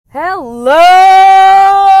Hello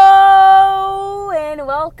and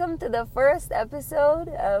welcome to the first episode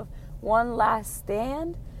of One Last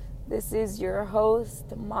Stand. This is your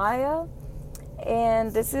host, Maya,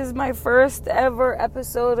 and this is my first ever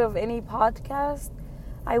episode of any podcast.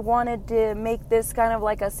 I wanted to make this kind of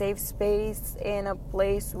like a safe space and a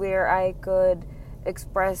place where I could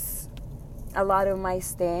express a lot of my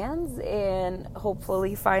stands and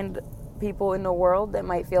hopefully find people in the world that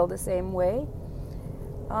might feel the same way.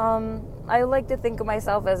 I like to think of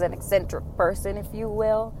myself as an eccentric person, if you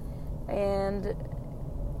will, and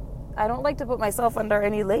I don't like to put myself under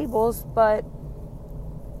any labels, but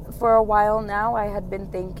for a while now I had been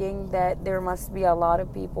thinking that there must be a lot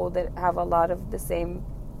of people that have a lot of the same,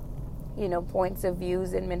 points of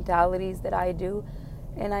views and mentalities that I do,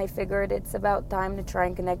 and I figured it's about time to try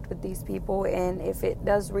and connect with these people, and if it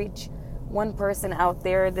does reach one person out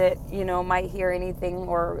there that, might hear anything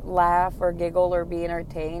or laugh or giggle or be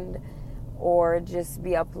entertained or just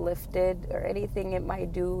be uplifted or anything it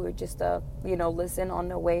might do, or just, listen on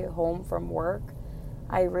the way home from work,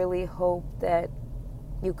 I really hope that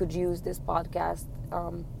you could use this podcast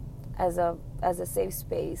as a safe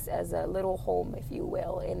space, as a little home, if you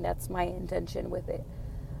will, and that's my intention with it.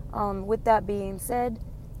 With that being said,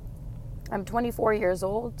 I'm 24 years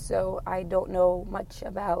old, so I don't know much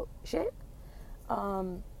about shit.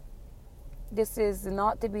 This is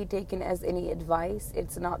not to be taken as any advice.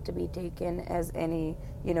 It's not to be taken as any,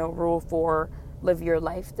 rule for live your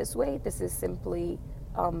life this way. This is simply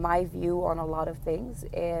my view on a lot of things,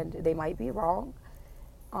 and they might be wrong.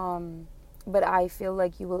 But I feel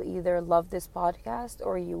like you will either love this podcast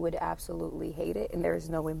or you would absolutely hate it, and there's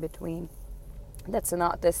no in between. That's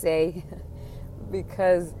not to say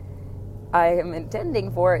because I am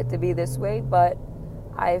intending for it to be this way, but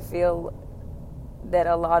I feel that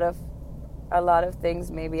a lot of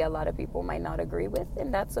things maybe a lot of people might not agree with,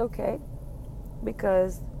 and that's okay,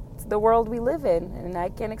 because it's the world we live in, and I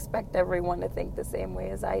can't expect everyone to think the same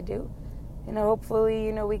way as I do. And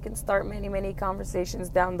hopefully, we can start many conversations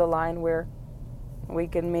down the line where we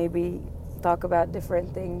can maybe talk about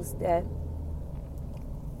different things that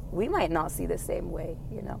we might not see the same way,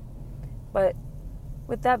 But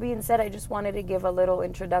with that being said, I just wanted to give a little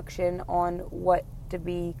introduction on what to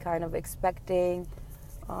be kind of expecting.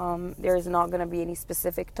 There's not going to be any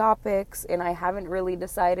specific topics, and I haven't really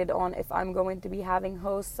decided on if I'm going to be having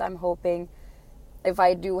hosts. I'm hoping if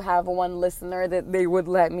I do have one listener that they would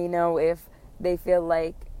let me know if they feel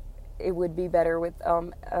like it would be better with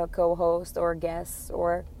a co-host or guests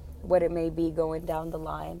or what it may be going down the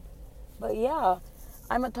line. But yeah,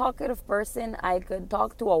 I'm a talkative person. I could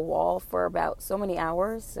talk to a wall for about so many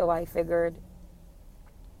hours, so I figured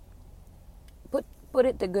put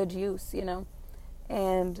it to good use,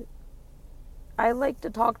 And I like to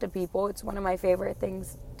talk to people. It's one of my favorite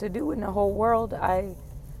things to do in the whole world. I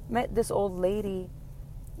met this old lady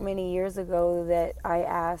many years ago that I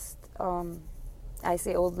asked, I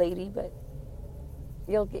say old lady, but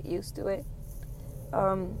you'll get used to it.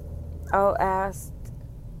 I asked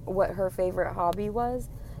what her favorite hobby was,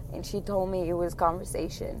 and she told me it was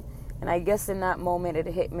conversation. And I guess in that moment it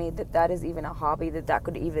hit me that is even a hobby, that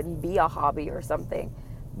could even be a hobby or something.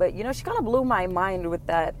 But, she kind of blew my mind with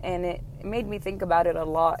that, and it made me think about it a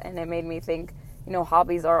lot, and it made me think,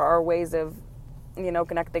 hobbies are our ways of,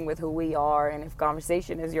 connecting with who we are, and if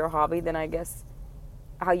conversation is your hobby, then I guess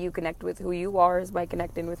how you connect with who you are is by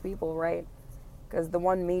connecting with people, right? Because the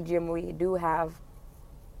one medium we do have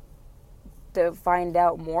to find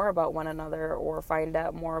out more about one another or find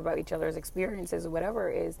out more about each other's experiences or whatever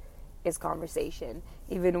is conversation.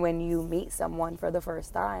 Even when you meet someone for the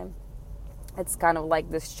first time, it's kind of like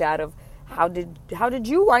this chat of how did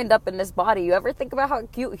you wind up in this body? You ever think about how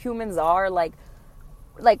cute humans are? Like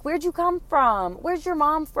where'd you come from? Where's your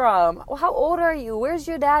mom from? How old are you? Where's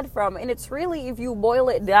your dad from? And it's really, if you boil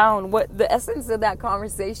it down, what the essence of that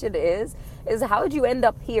conversation is how'd you end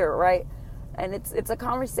up here, right? And it's a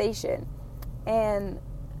conversation. And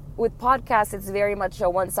with podcasts, it's very much a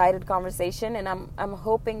one-sided conversation, and I'm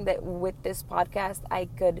hoping that with this podcast I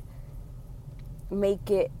could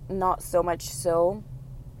make it not so much so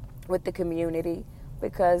with the community,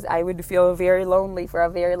 because I would feel very lonely for a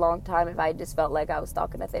very long time if I just felt like I was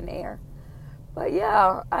talking to thin air. But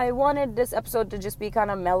yeah, I wanted this episode to just be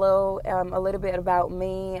kind of mellow, a little bit about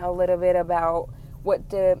me, a little bit about what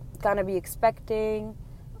to kind of be expecting,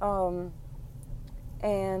 and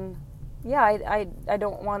yeah, I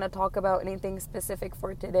don't want to talk about anything specific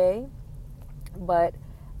for today, but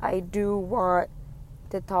I do want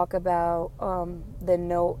to talk about the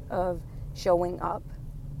note of showing up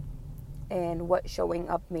and what showing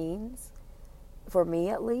up means for me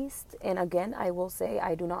at least. And again, I will say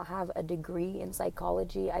I do not have a degree in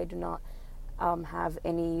psychology. I do not have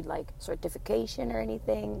any like certification or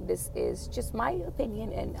anything. This is just my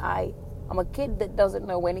opinion, and I'm a kid that doesn't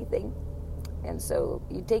know anything, and so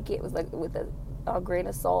you take it with a grain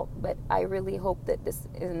of salt. But I really hope that this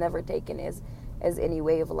is never taken as any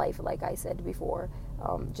way of life, like I said before.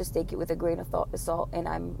 Just take it with a grain of salt, and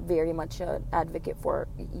I'm very much an advocate for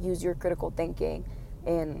use your critical thinking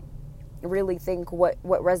and really think what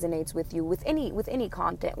resonates with you with any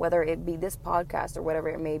content, whether it be this podcast or whatever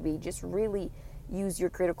it may be. Just really use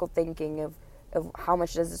your critical thinking of how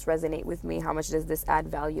much does this resonate with me, how much does this add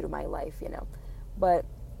value to my life, But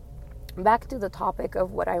back to the topic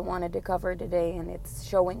of what I wanted to cover today, and it's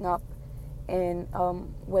showing up and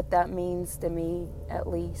what that means to me at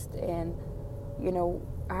least, and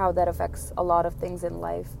how that affects a lot of things in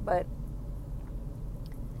life. But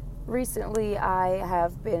recently I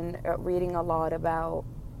have been reading a lot about,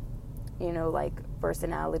 like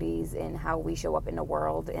personalities and how we show up in the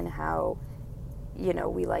world and how,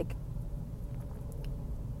 we like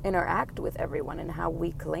interact with everyone and how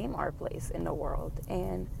we claim our place in the world.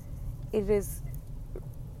 And it is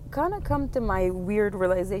kind of come to my weird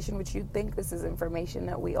realization, which you'd think this is information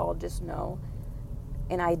that we all just know.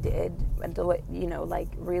 And I did, until it, like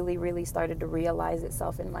really, really started to realize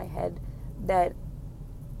itself in my head, that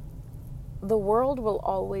the world will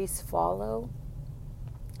always follow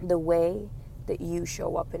the way that you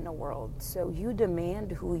show up in the world. So you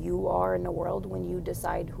demand who you are in the world when you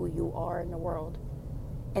decide who you are in the world,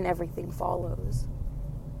 and everything follows.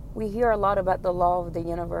 We hear a lot about the law of the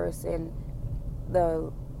universe and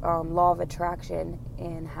the law of attraction,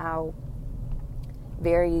 and how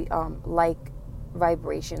very like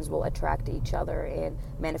vibrations will attract each other, and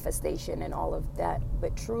manifestation and all of that.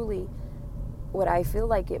 But truly, what I feel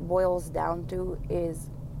like it boils down to is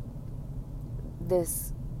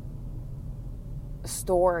this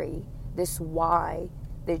story, this why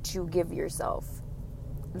that you give yourself,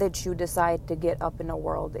 that you decide to get up in the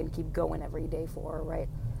world and keep going every day for, right?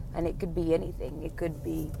 And it could be anything. It could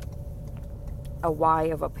be a why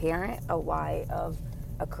of a parent, a why of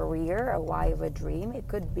a career, a why of a dream. It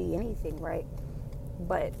could be anything, right?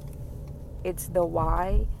 But it's the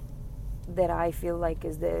why that I feel like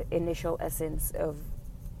is the initial essence of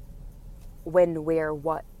when, where,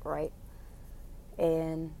 what, right?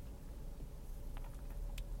 And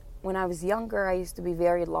when I was younger, I used to be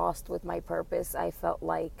very lost with my purpose. I felt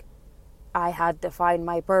like I had to find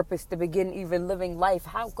my purpose to begin even living life.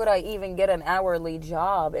 How could I even get an hourly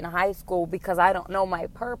job in high school because I don't know my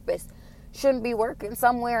purpose? Shouldn't be working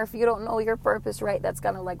somewhere if you don't know your purpose, right? That's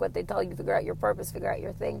kind of like what they tell you, figure out your purpose, figure out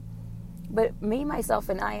your thing. But me, myself,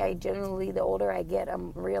 and I genuinely, the older I get,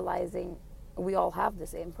 I'm realizing we all have the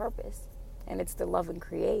same purpose. And it's to love and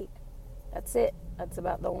create. That's it. That's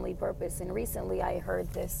about the only purpose. And recently I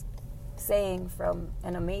heard this saying from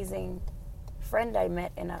an amazing friend I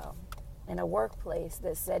met in a workplace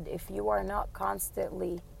that said, if you are not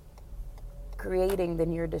constantly creating,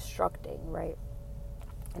 then you're destructing, right?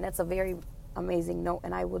 And that's a very amazing note,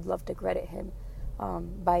 and I would love to credit him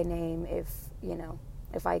by name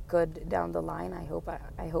if I could down the line.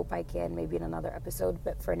 I hope I can, maybe in another episode,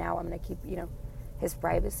 but for now I'm going to keep, his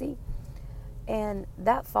privacy. And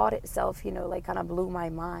that thought itself, like kind of blew my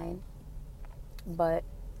mind, but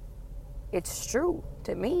it's true.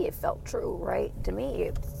 To me, it felt true, right? To me,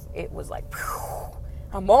 it was like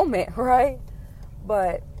a moment, right?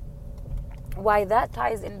 But why that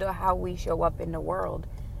ties into how we show up in the world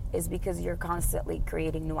is because you're constantly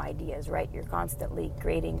creating new ideas, right? You're constantly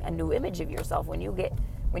creating a new image of yourself. When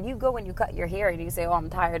you go and you cut your hair and you say, oh, I'm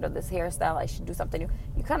tired of this hairstyle, I should do something new.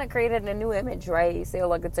 You kind of created a new image, right? You say, oh,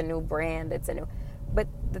 look, it's a new brand, but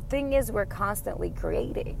the thing is, we're constantly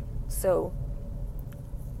creating. So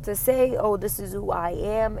to say, oh, this is who I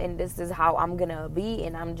am and this is how I'm going to be,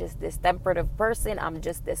 and I'm just this temperative person, I'm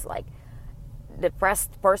just this like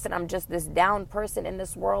depressed person, I'm just this down person in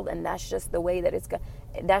this world, and that's just the way that it's going.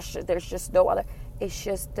 There's just no other. It's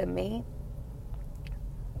just, to me,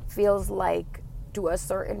 feels like to a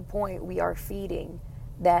certain point we are feeding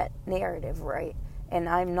that narrative, right? And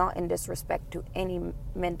I'm not in disrespect to any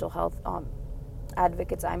mental health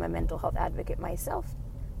advocates. I'm a mental health advocate myself,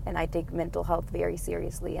 and I take mental health very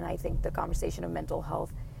seriously, and I think the conversation of mental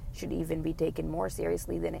health should even be taken more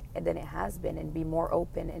seriously than it has been, and be more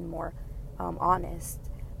open and more honest.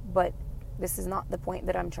 But this is not the point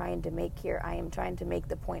that I'm trying to make here. I am trying to make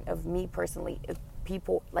the point of me personally, if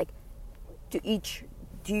people, like, to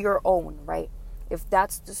your own, right? If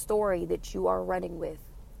that's the story that you are running with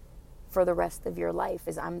for the rest of your life,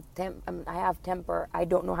 is I have temper, I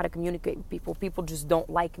don't know how to communicate with people just don't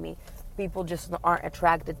like me. people just aren't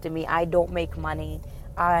attracted to me. I don't make money.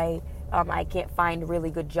 I can't find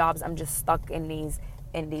really good jobs. I'm just stuck in these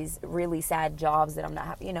really sad jobs that I'm not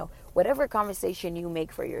happy. Whatever conversation you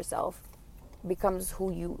make for yourself becomes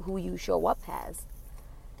who you show up as.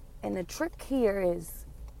 And the trick here is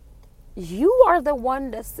you are the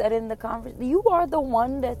one that's setting the conversation. You are the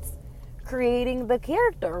one that's creating the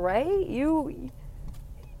character, right?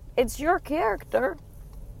 It's your character.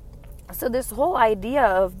 So this whole idea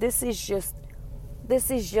of this is just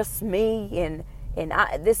me and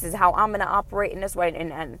this is how I'm gonna operate in this way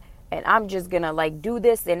and I'm just gonna do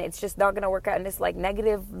this and it's just not gonna work out, and this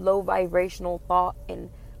negative, low vibrational thought and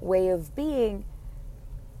way of being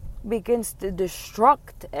begins to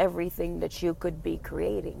destruct everything that you could be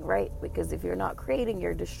creating, right? Because if you're not creating,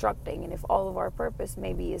 you're destructing. And if all of our purpose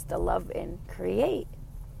maybe is to love and create,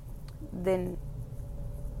 then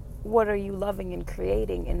what are you loving and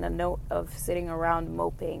creating in the note of sitting around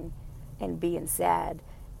moping and being sad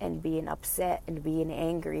and being upset and being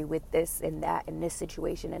angry with this and that and this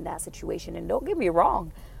situation and that situation? And don't get me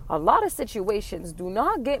wrong, a lot of situations, do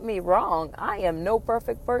not get me wrong, I am no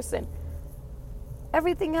perfect person.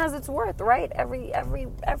 Everything has its worth, right?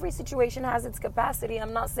 Every situation has its capacity.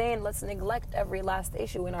 I'm not saying let's neglect every last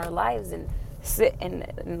issue in our lives and sit and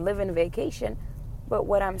live in vacation. But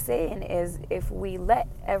what I'm saying is, if we let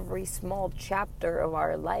every small chapter of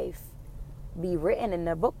our life be written in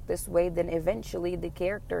a book this way, then eventually the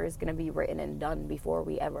character is going to be written and done before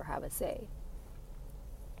we ever have a say.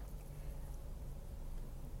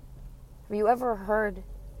 Have you ever heard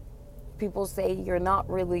people say you're not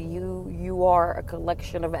really you are a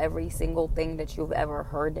collection of every single thing that you've ever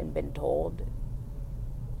heard and been told?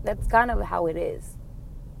 That's kind of how it is.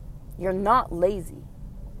 You're not lazy.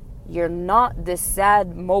 You're not this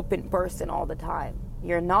sad, moping person all the time.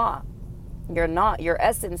 You're not. Your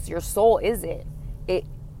essence, your soul is it.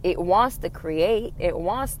 It wants to create. It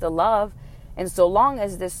wants to love. And so long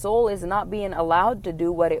as this soul is not being allowed to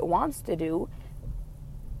do what it wants to do,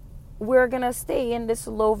 we're going to stay in this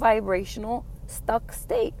low vibrational, stuck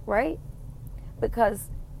state, right? Because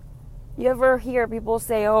you ever hear people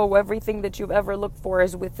say, oh, everything that you've ever looked for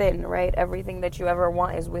is within, right? Everything that you ever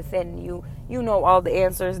want is within you. You know all the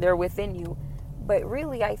answers, they're within you. But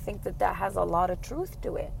really, I think that has a lot of truth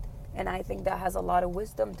to it. And I think that has a lot of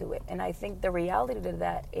wisdom to it. And I think the reality to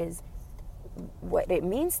that is, what it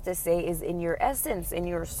means to say is, in your essence, in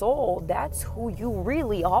your soul, that's who you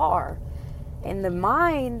really are. And the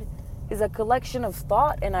mind is a collection of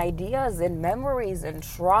thought and ideas and memories and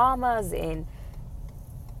traumas and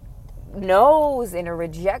no's and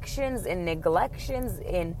rejections and neglections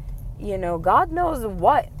and, God knows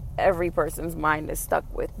what every person's mind is stuck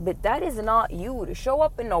with. But that is not you. To show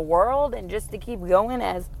up in the world and just to keep going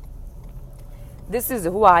as this is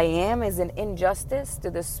who I am is an injustice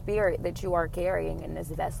to the spirit that you are carrying in this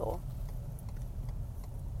vessel.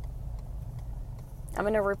 I'm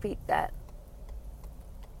going to repeat that.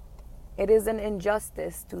 It is an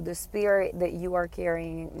injustice to the spirit that you are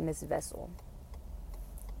carrying in this vessel.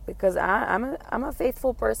 Because I'm a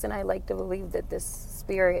faithful person. I like to believe that this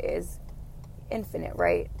spirit is infinite,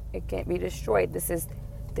 right? It can't be destroyed.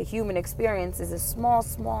 The human experience is a small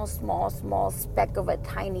speck of a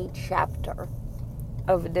tiny chapter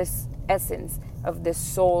of this essence, of this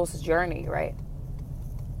soul's journey, right?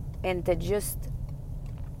 And to just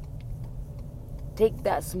take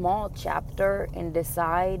that small chapter and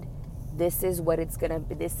decide this is what it's gonna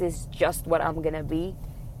be, this is just what I'm gonna be,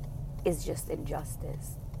 is just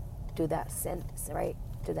injustice to that sense, right?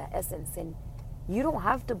 To that essence. And you don't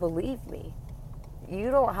have to believe me. You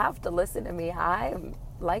don't have to listen to me.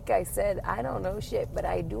 Like I said, I don't know shit, but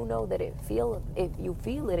I do know that if you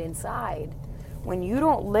feel it inside. When you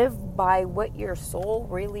don't live by what your soul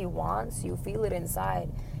really wants, you feel it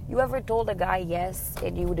inside. You ever told a guy yes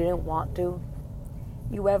and you didn't want to?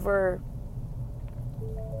 You ever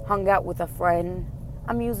hung out with a friend?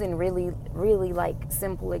 I'm using really, really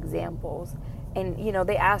simple examples. And,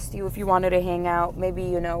 they asked you if you wanted to hang out.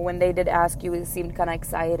 Maybe, when they did ask you, it seemed kind of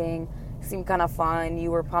exciting, seemed kind of fun. You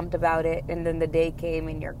were pumped about it. And then the day came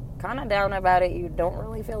and you're kind of down about it. You don't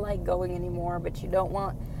really feel like going anymore, but you don't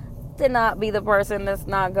want to not be the person that's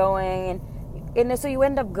not going. And so you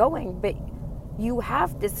end up going. But you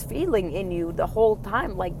have this feeling in you the whole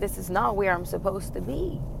time, like this is not where I'm supposed to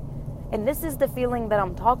be. And this is the feeling that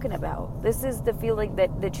I'm talking about. This is the feeling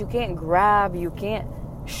that you can't grab, you can't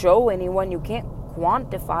show anyone, you can't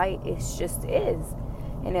quantify. It just is.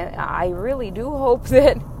 And I really do hope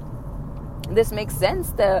that this makes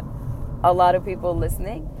sense to a lot of people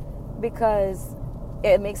listening, because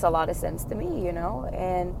it makes a lot of sense to me,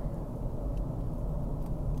 And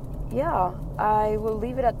yeah, I will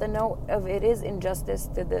leave it at the note of it is injustice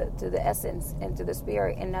to the essence and to the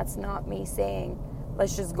spirit, and that's not me saying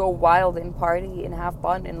let's just go wild and party and have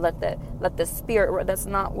fun and let the spirit. That's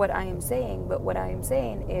not what I am saying. But what I am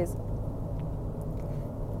saying is,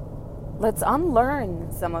 let's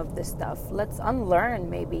unlearn some of this stuff. Let's unlearn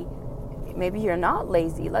maybe you're not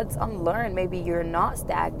lazy. Let's unlearn maybe you're not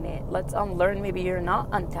stagnant. Let's unlearn maybe you're not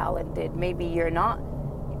untalented. Maybe you're not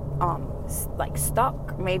like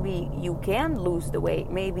stuck. Maybe you can lose the weight.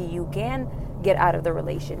 Maybe you can get out of the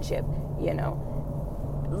relationship,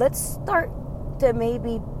 Let's start to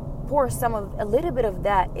maybe pour a little bit of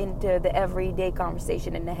that into the everyday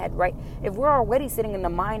conversation in the head, right? If we're already sitting in the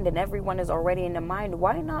mind and everyone is already in the mind,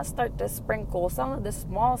 why not start to sprinkle some of the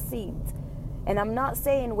small seeds? And I'm not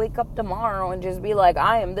saying wake up tomorrow and just be like,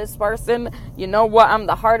 I am this person. You know what? I'm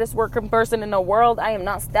the hardest working person in the world. I am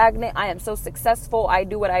not stagnant. I am so successful. I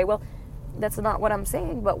do what I will. That's not what I'm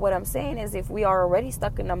saying. But what I'm saying is, if we are already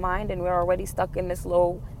stuck in the mind and we're already stuck in this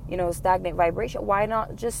low, stagnant vibration, why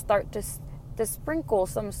not just start to sprinkle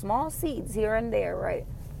some small seeds here and there, right?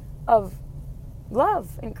 Of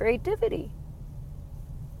love and creativity.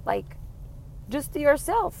 Like, just to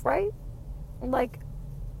yourself, right? Like,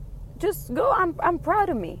 just go. I'm proud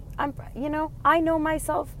of me. I know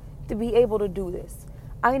myself to be able to do this.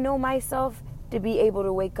 I know myself to be able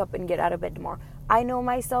to wake up and get out of bed tomorrow. I know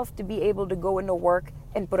myself to be able to go into work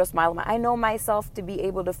and put a smile on my. I know myself to be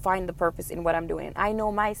able to find the purpose in what I'm doing. I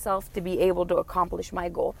know myself to be able to accomplish my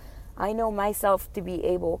goal. I know myself to be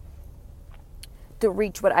able to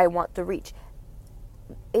reach what I want to reach.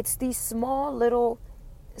 It's these small little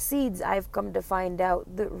seeds I've come to find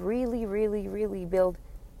out that really, really, really build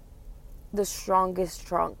the strongest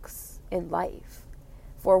trunks in life.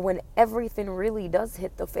 For when everything really does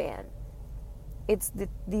hit the fan, it's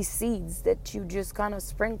these seeds that you just kind of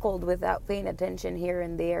sprinkled without paying attention here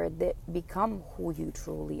and there that become who you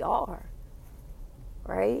truly are,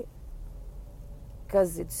 right?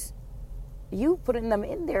 Because it's you putting them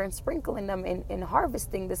in there and sprinkling them and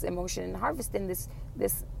harvesting this emotion and harvesting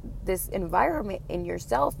this environment in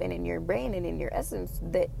yourself and in your brain and in your essence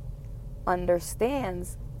that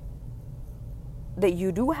understands that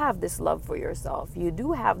you do have this love for yourself. You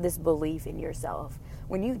do have this belief in yourself.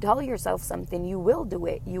 When you tell yourself something, you will do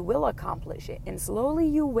it. You will accomplish it. And slowly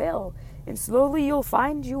you will. And slowly you'll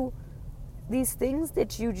find these things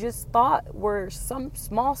that you just thought were some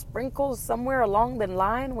small sprinkles somewhere along the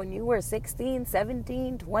line when you were 16,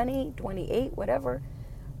 17, 20, 28, whatever,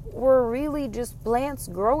 were really just plants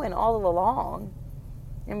growing all along.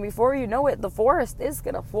 And before you know it, the forest is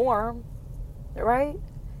going to form, right?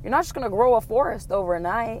 You're not just going to grow a forest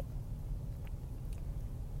overnight.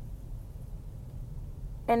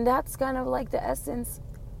 And that's kind of like the essence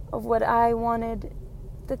of what I wanted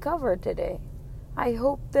to cover today. I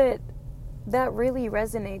hope that really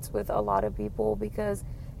resonates with a lot of people, because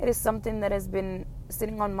it is something that has been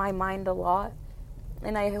sitting on my mind a lot.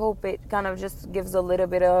 And I hope it kind of just gives a little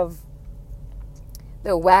bit of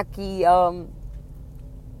the wacky,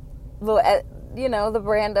 the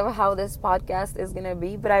brand of how this podcast is going to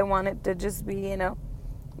be. But I want it to just be,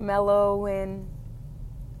 mellow and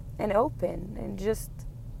open, and just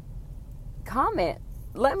comment.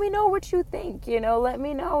 Let me know what you think. Let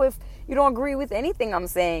me know if you don't agree with anything I'm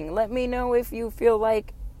saying. Let me know if you feel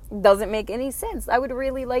like it doesn't make any sense. I would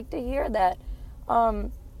really like to hear that.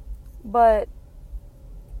 But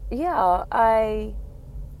yeah, I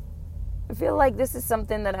feel like this is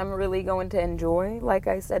something that I'm really going to enjoy, like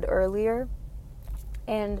I said earlier.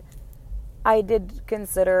 And I did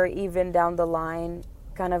consider, even down the line,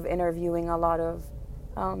 kind of interviewing a lot of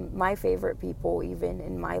my favorite people, even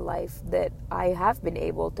in my life, that I have been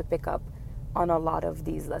able to pick up on a lot of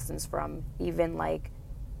these lessons from. Even like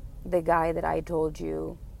the guy that I told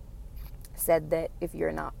you said that if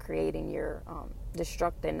you're not creating, you're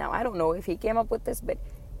destructing. Now, I don't know if he came up with this, but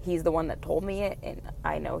he's the one that told me it, and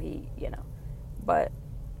I know he, but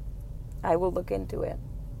I will look into it.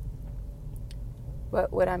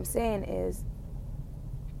 But what I'm saying is,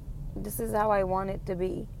 this is how I want it to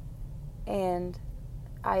be. And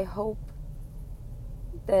I hope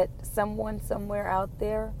that someone somewhere out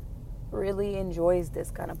there really enjoys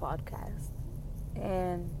this kind of podcast.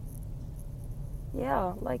 And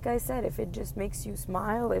yeah, like I said, if it just makes you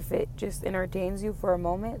smile, if it just entertains you for a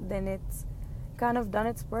moment, then it's kind of done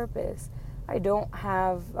its purpose. I don't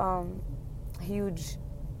have huge,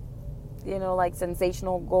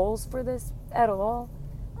 sensational goals for this at all.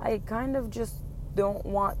 I kind of just don't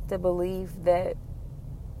want to believe that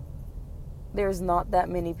there's not that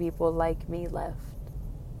many people like me left,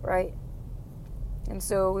 right? And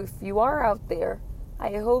so if you are out there,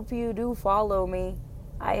 I hope you do follow me.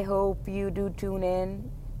 I hope you do tune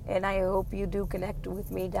in, and I hope you do connect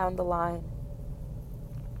with me down the line.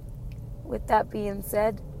 With that being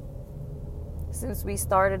said, since we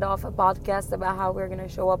started off a podcast about how we're going to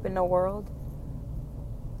show up in the world,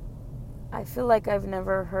 I feel like I've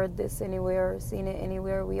never heard this anywhere or seen it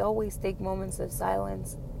anywhere. We always take moments of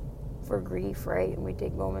silence for grief, right? And we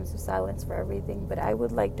take moments of silence for everything. But I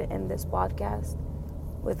would like to end this podcast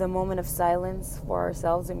with a moment of silence for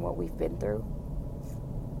ourselves and what we've been through.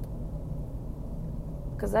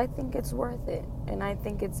 Because I think it's worth it. And I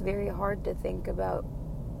think it's very hard to think about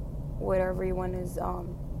what everyone has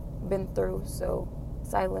been through. So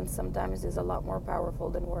silence sometimes is a lot more powerful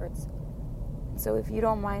than words. So if you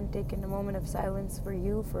don't mind taking a moment of silence for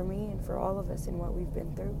you, for me, and for all of us in what we've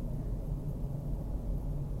been through,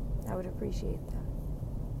 I would appreciate that.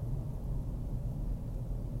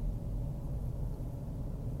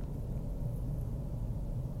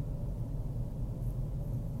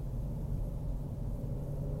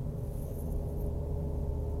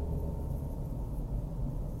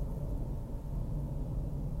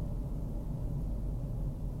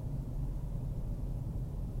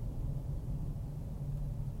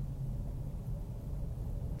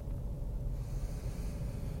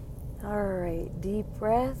 All right, deep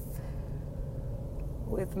breath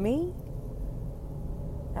with me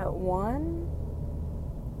at 1.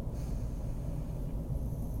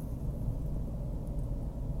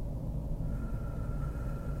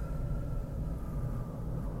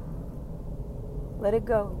 Let it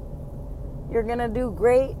go. You're going to do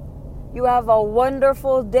great. You have a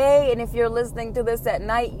wonderful day. And if you're listening to this at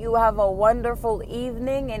night, you have a wonderful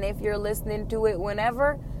evening. And if you're listening to it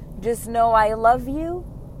whenever, just know I love you.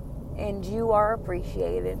 And you are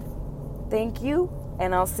appreciated. Thank you,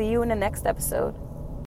 and I'll see you in the next episode.